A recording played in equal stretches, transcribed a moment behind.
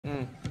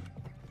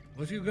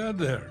What you got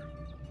there?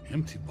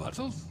 Empty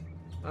bottles?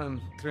 I'm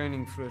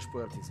training fresh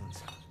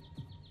partisans.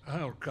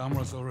 Our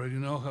comrades already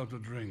know how to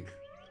drink.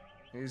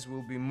 These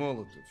will be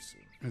Molotovs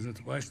soon. Is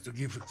it wise to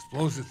give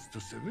explosives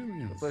to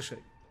civilians? Pasha,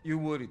 you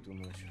worry too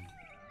much.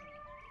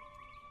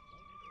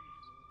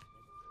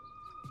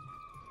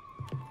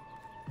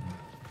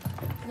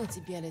 Ну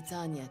тебе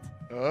лица нет.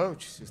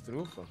 Ouch,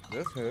 сеструха,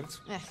 that hurts.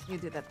 You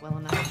did that well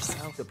enough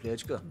yourself.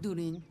 Топлячка.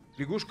 Дурень.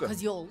 Лягушка.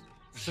 Козёл.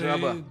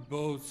 Жаба. Say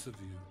both of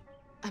you.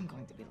 I'm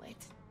going to be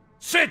late.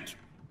 Sit!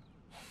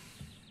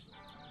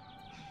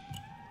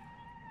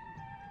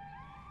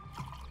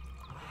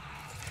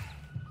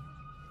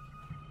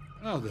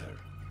 Now there.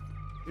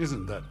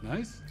 Isn't that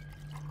nice?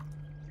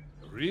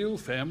 A real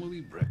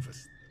family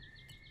breakfast.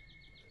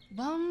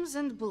 Bombs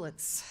and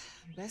bullets.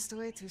 Best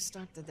way to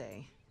start the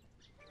day.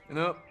 You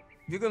know,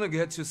 you're gonna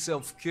get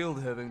yourself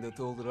killed having that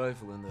old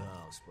rifle in the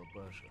house,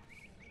 Papasha.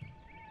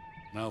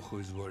 Now who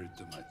is worried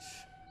too much?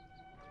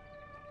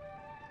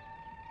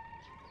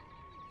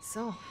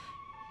 So,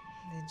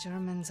 the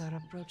Germans are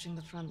approaching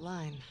the front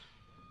line.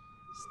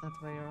 Is that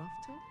where you're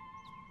off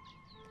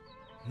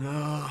to?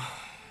 No,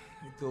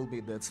 he told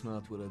me that's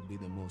not where I'd be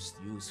the most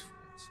useful,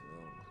 so...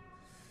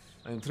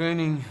 I'm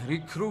training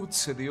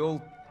recruits at the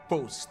old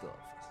post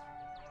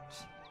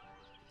office.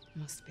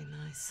 Must be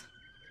nice.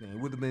 Yeah, it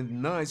would have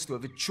been nice to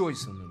have a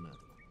choice on the matter.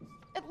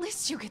 At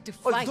least you get to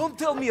Oh, fight. don't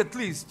tell me at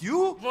least,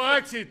 you?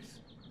 Watch it!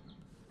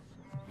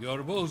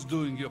 You're both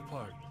doing your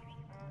part.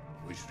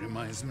 Which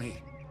reminds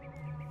me,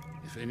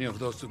 if any of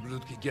those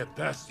Ублюдки get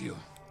past you,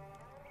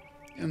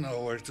 you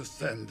know where to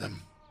send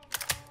them.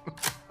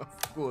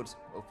 Of course,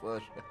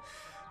 Papasha.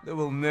 They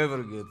will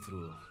never get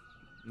through.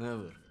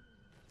 Never.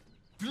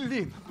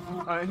 Blin!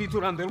 I need to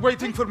run. They're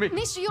waiting for me.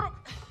 Mister, you're...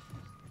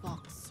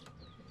 Box.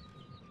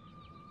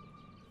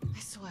 I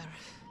swear,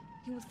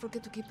 he would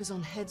forget to keep his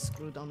own head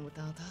screwed on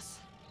without us.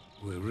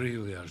 We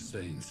really are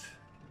saints.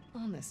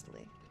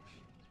 Honestly.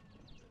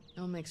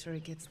 I'll make sure he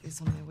gets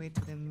this on my way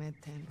to the med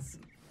tents.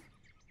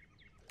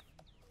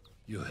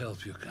 You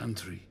help your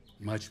country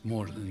much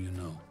more than you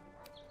know.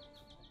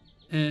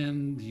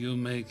 And you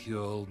make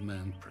your old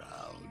man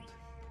proud.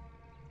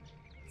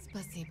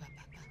 Спасибо,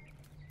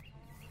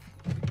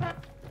 Papa.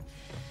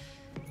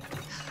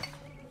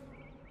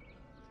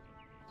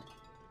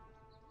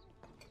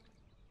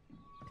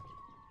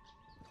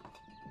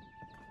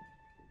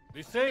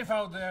 Be safe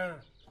out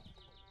there.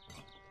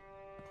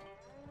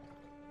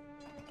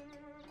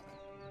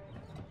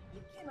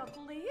 You cannot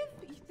believe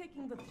he's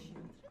taking the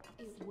children.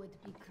 It would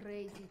be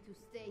crazy to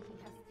say he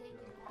has taken.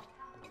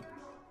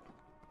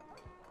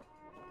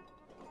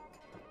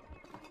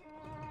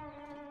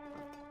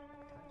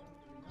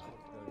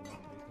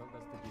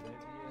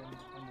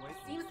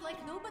 Seems like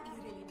nobody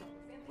really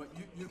knows. But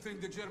you think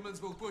the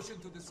Germans will push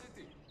into the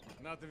city?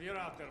 Not if you're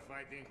out there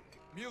fighting.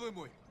 Mилый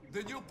мой,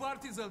 the new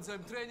partisans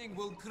I'm training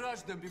will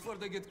crush them before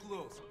they get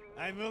close.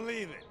 I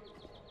believe it.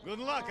 Good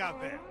luck out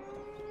there.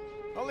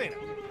 Polina,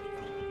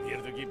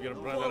 here to keep your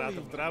brother out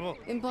of trouble?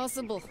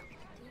 Impossible.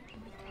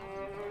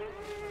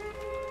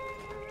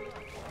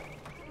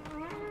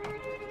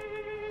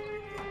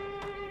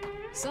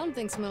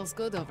 Something smells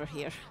good over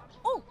here.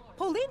 Oh,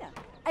 Paulina,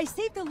 I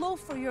saved a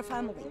loaf for your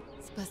family.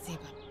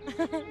 Спасибо.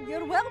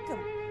 You're welcome.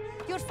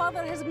 Your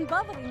father has been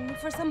bothering me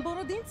for some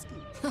Borodinsky.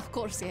 Of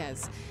course he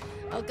has.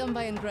 I'll come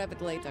by and grab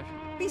it later.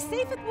 Be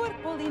safe at work,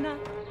 Paulina.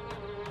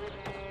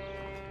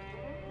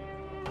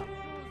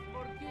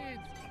 For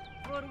kids,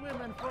 for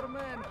women, for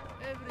men,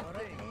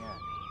 everything.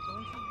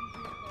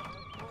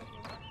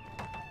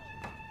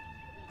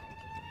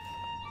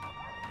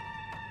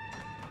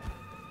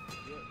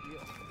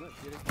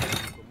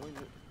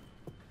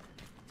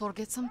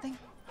 Forget something?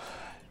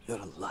 You're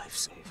a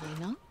lifesaver. I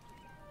know.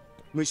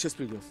 Мы сейчас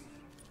придем.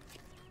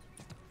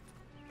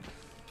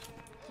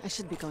 I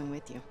should be going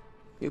with you.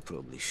 You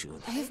probably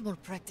should. I have more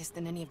practice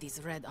than any of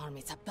these Red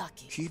Army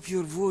Tabaki. Keep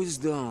your voice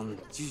down.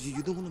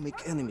 You don't want to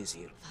make enemies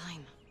here.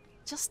 Fine.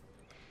 Just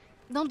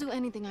don't do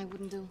anything I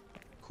wouldn't do.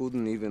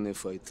 Couldn't even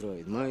if I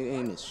tried. My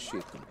aim is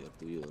shit compared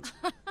to yours.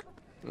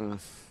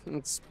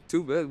 It's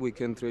too bad we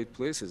can't trade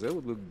places. I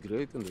would look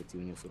great in that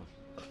uniform.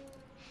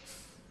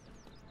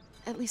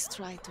 At least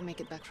try to make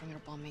it back from your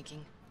bomb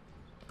making.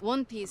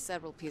 One piece,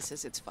 several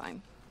pieces, it's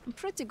fine. I'm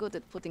pretty good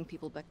at putting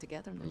people back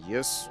together now.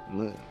 Yes,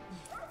 ma'am.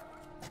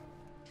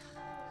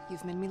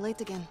 You've made me late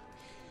again.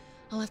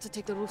 I'll have to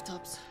take the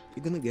rooftops.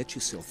 You're gonna get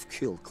yourself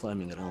killed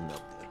climbing around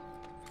up there.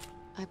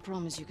 I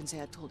promise you can say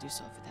I told you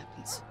so if it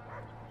happens.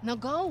 Now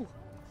go!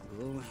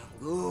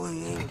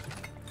 Going.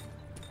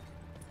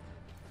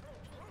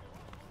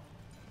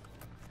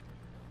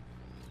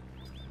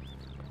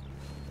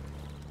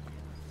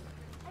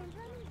 I'm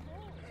running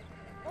home.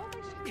 All my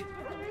shoes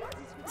for the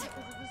ladies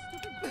because of the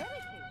stupid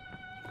barricade.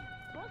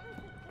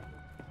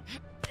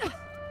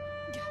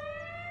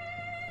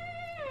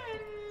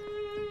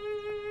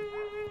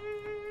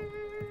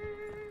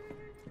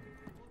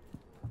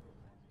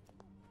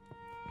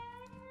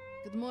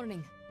 Good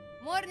morning.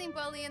 Morning,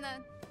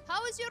 Paulina.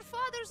 How is your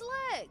father's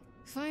leg?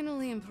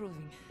 Finally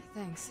improving.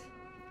 Thanks.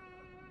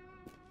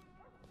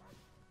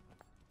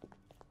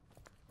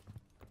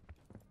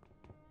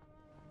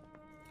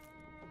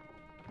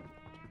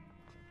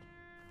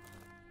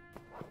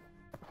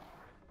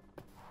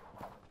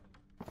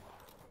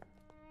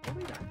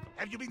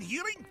 fucking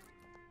hearing?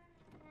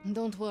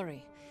 Don't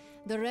worry.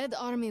 The Red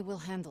Army will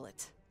handle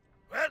it.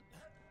 Well,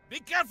 be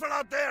careful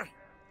out there!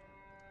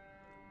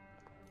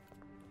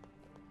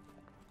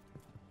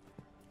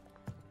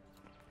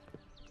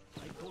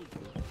 I told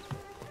you.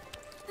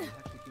 You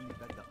have to give me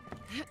back down.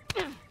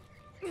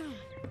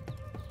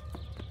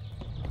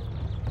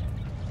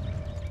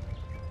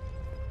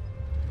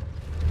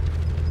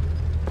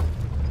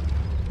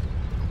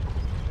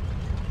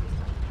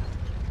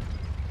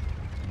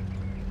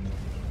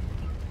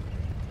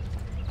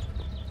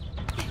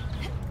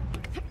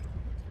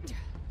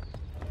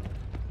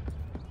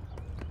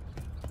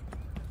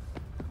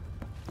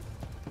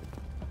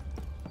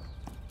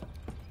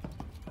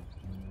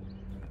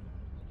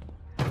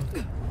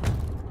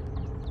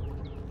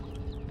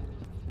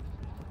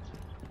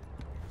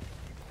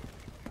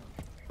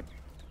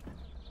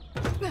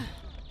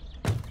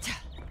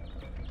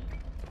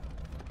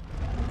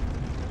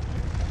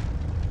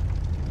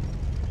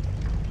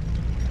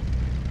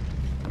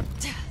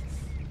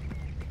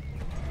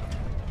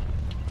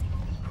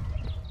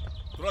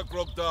 Truck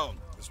broke down.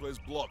 This way's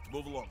blocked.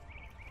 Move along.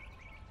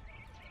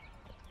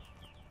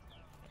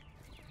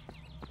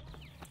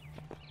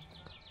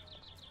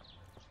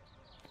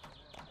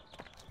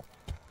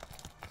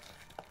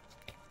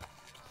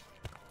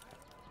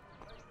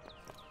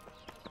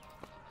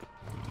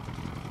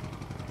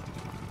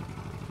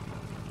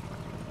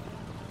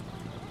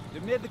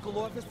 The medical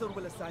officer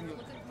will assign you.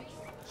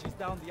 She's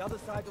down the other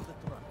side of the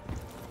truck.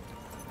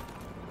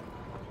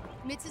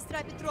 Mrs.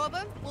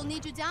 Petrova, we'll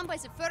need you down by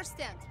the first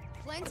stand.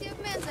 Plenty of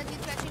men that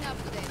need catching up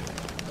today.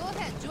 Go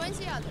ahead, join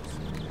the others.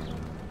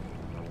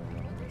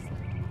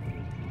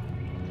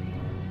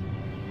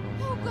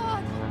 Oh,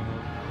 God!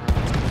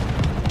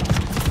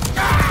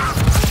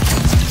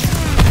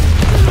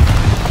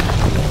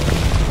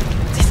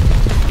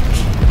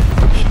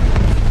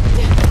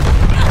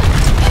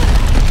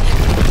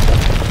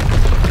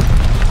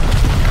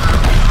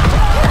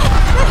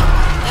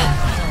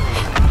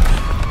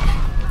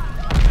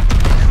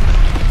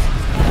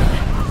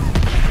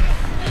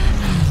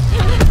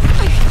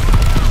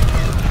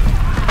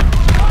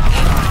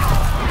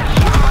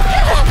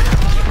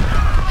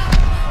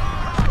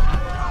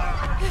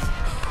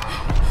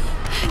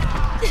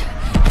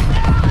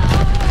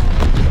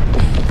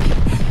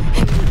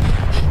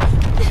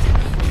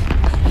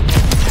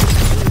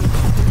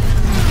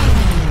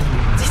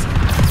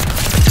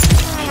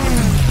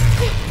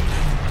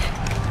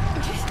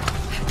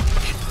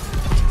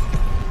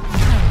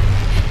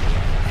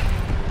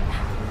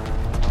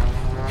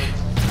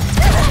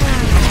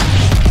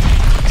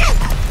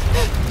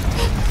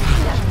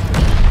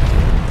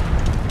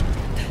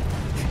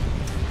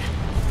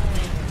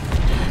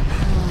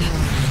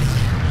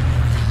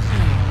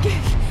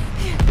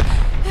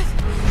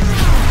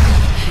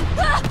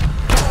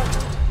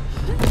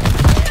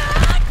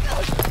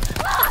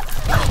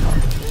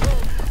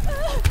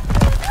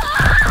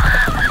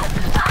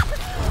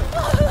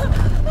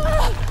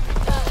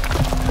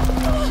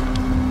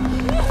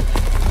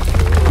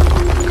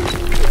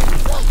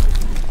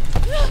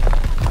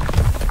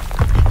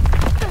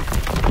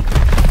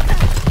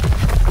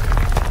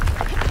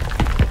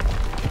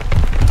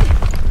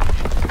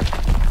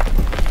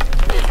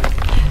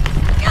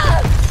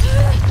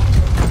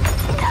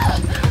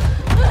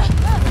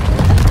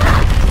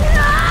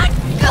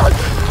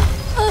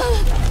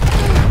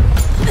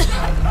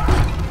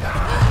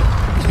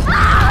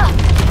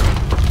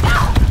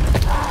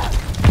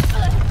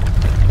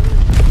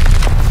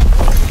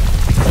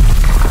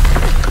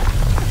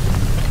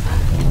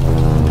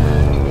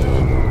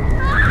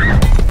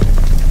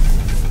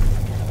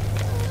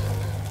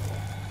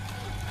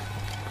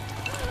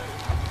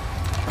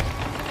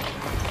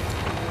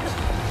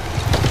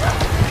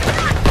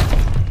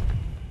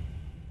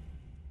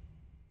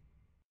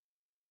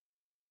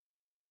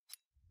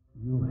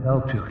 You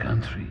help your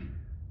country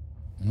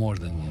more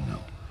than you know.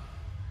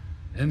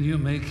 And you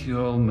make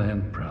your old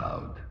man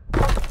proud.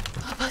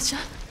 Pasha.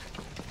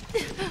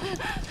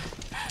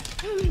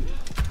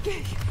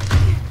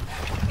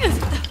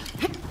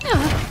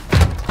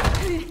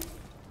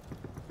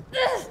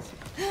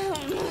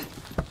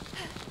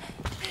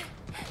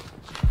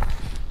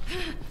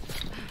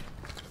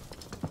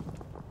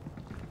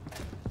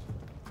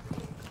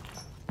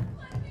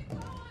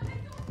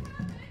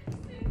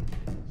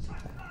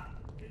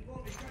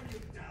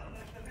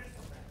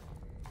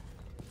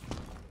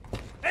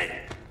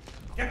 Hey!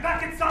 Get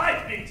back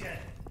inside, Peter!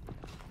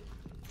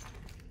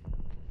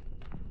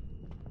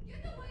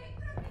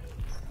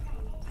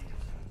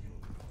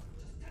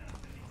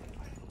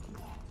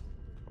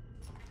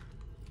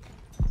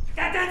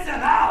 Get into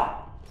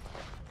now!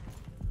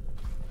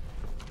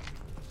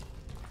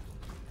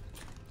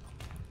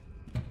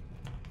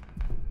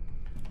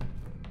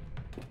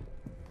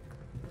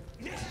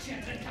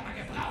 Lichtchen drin kann man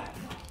gebrauchen.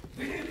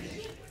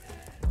 Wirklich?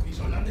 Wie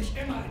soll er nicht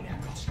immer in der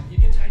Kosten? Hier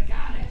gibt's halt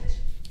gar nichts.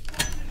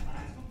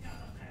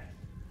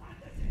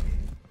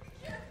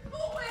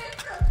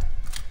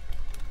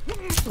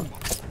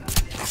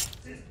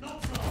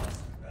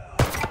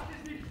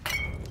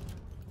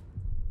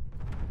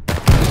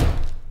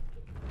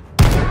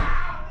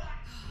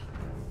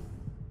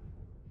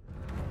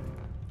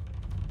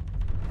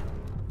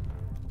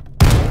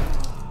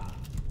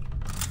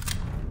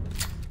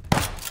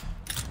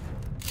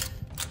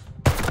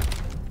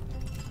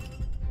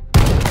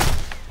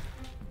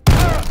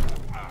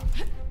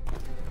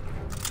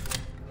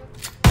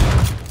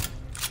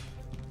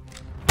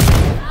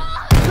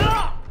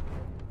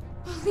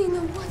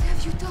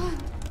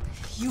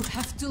 You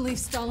have to leave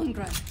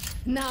Stalingrad.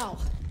 Now!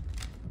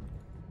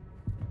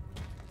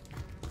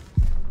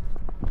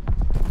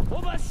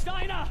 Oberst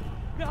Steiner!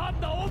 Wir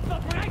haben da oben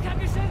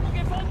Verbrechergeschichten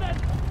gefunden!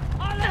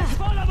 Alles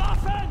voller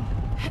Waffen!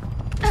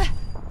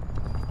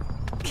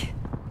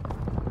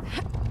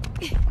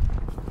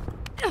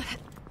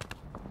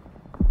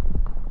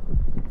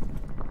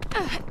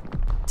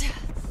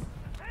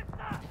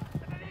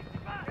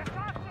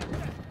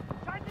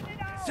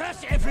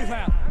 Search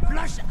everywhere!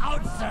 Flush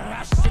out the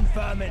Russian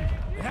vermin!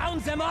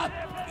 Round them up!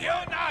 You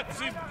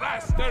Nazi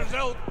bastards!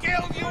 I'll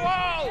kill you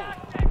all!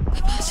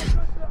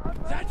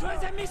 That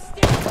was a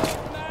mistake,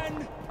 old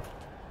man!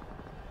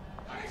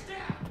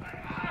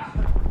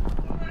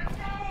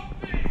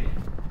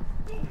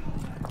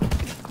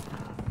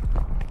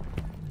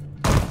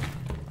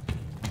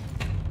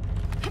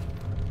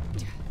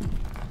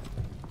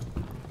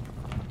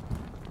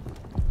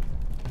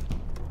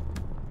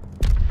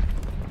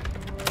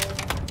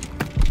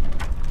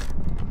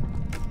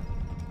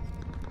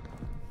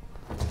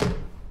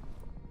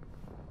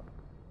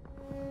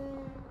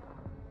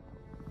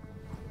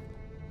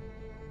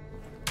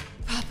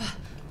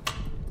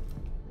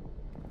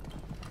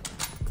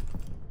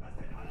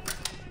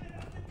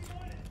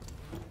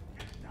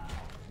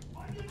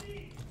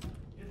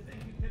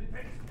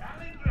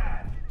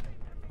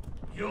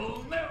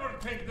 You'll never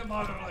take the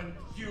motherland,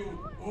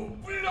 you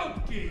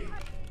ублюдки!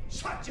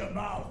 Shut your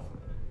mouth!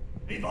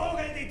 We've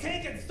already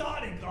taken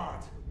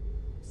Stalingrad!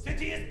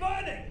 City is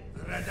burning!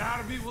 The Red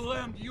Army will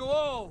end you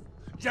all!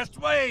 Just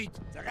wait!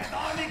 The Red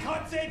Army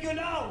can't save you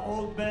now,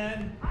 old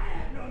man! I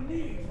have no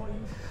need for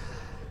you.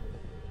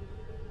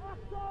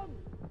 Achtung!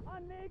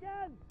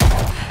 Anlegen!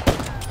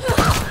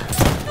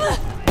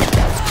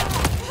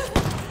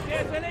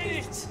 Der ist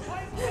erledigt!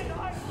 Wir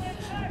haben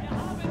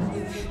sie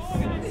in den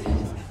Orgen!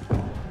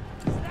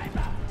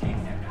 Sniper, take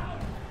them down!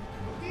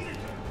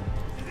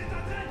 Sie sind da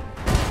drin!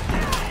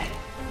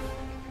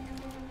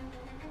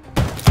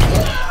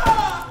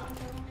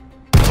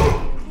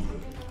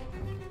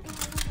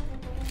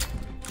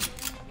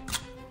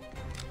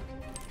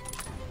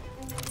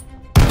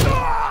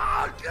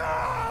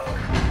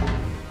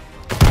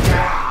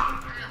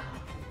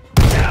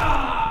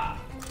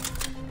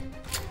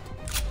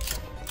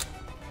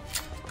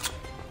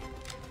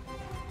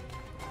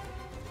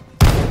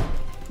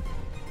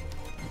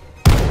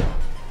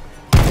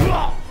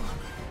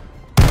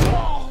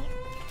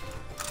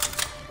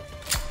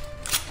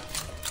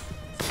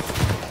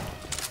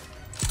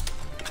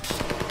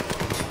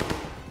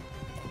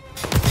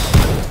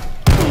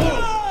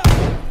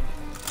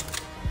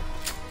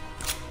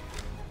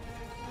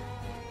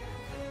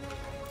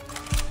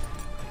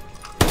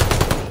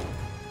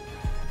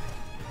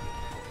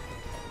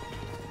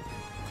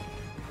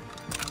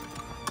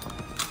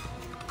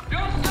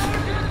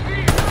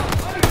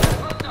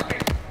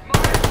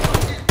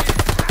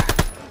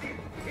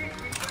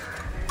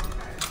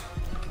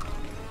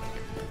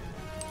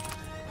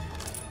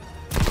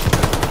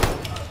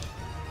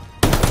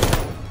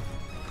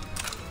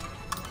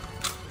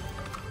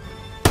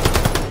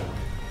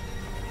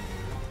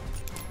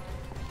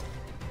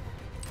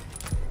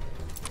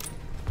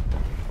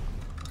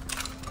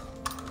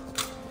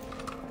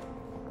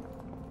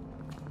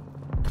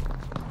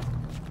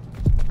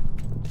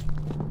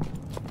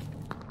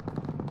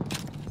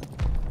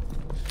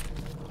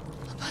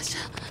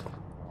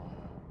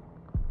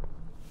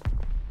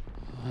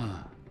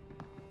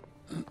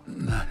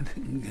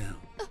 Nightingale.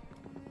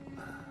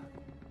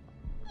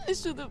 I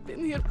should have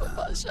been here,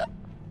 Papasha.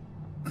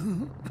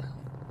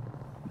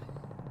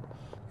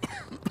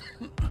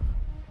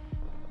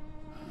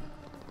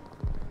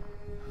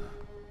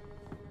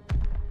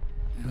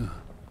 You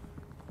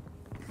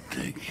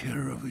take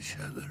care of each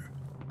other.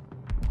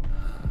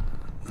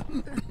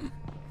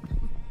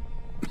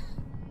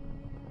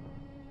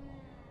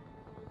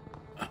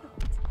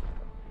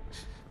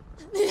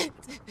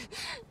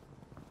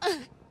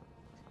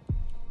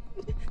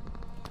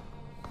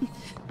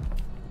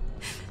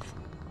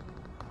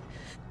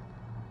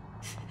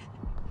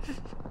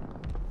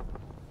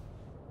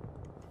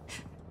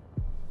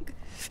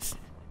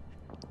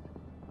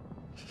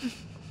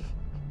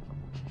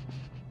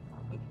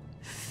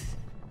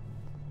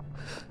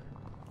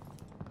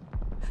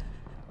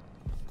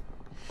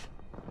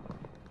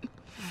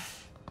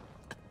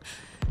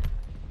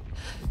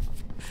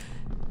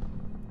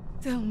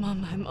 Tell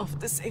Mom I'm off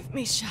to save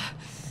Misha.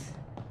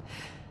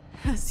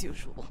 As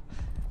usual.